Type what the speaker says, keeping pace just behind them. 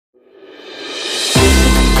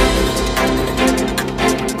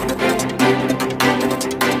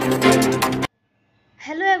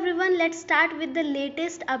let's start with the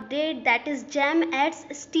latest update, that is GeM adds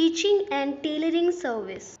stitching and tailoring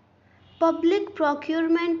service. Public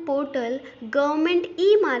procurement portal Government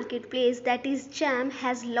e-marketplace, that is GeM,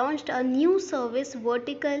 has launched a new service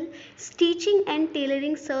vertical, stitching and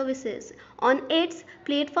tailoring services, on its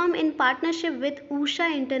platform in partnership with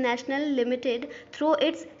Usha International Limited through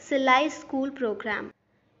its Silai School program.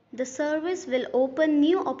 The service will open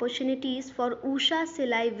new opportunities for Usha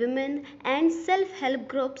Silai women and self-help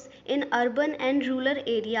groups in urban and rural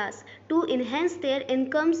areas to enhance their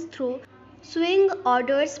incomes through swing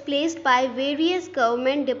orders placed by various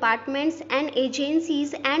government departments and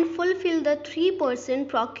agencies and fulfill the 3%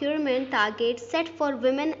 procurement target set for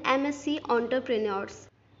women MSc entrepreneurs.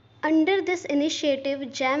 Under this initiative,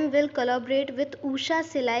 GeM will collaborate with Usha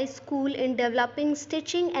Silai School in developing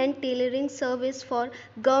stitching and tailoring service for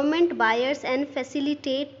government buyers and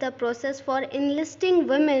facilitate the process for enlisting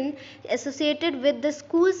women associated with the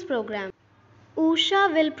school's program.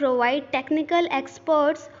 Usha will provide technical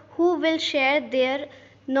experts who will share their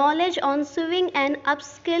knowledge on sewing and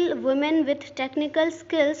upskill women with technical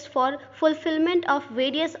skills for fulfillment of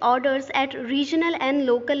various orders at regional and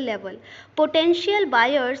local level. Potential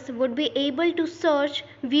buyers would be able to search,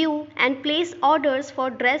 view, and place orders for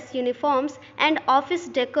dress uniforms and office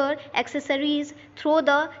decor accessories through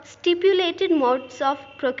the stipulated modes of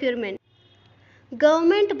procurement.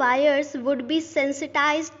 Government buyers would be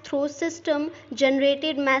sensitized through system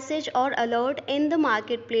generated message or alert in the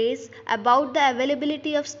marketplace about the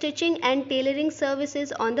availability of stitching and tailoring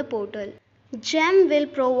services on the portal. GeM will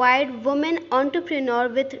provide women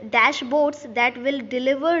entrepreneurs with dashboards that will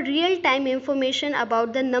deliver real-time information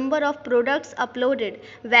about the number of products uploaded,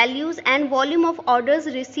 values and volume of orders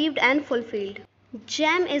received and fulfilled.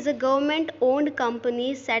 GeM is a government-owned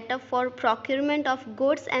company set up for procurement of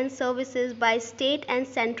goods and services by state and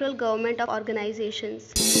central government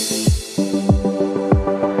organizations.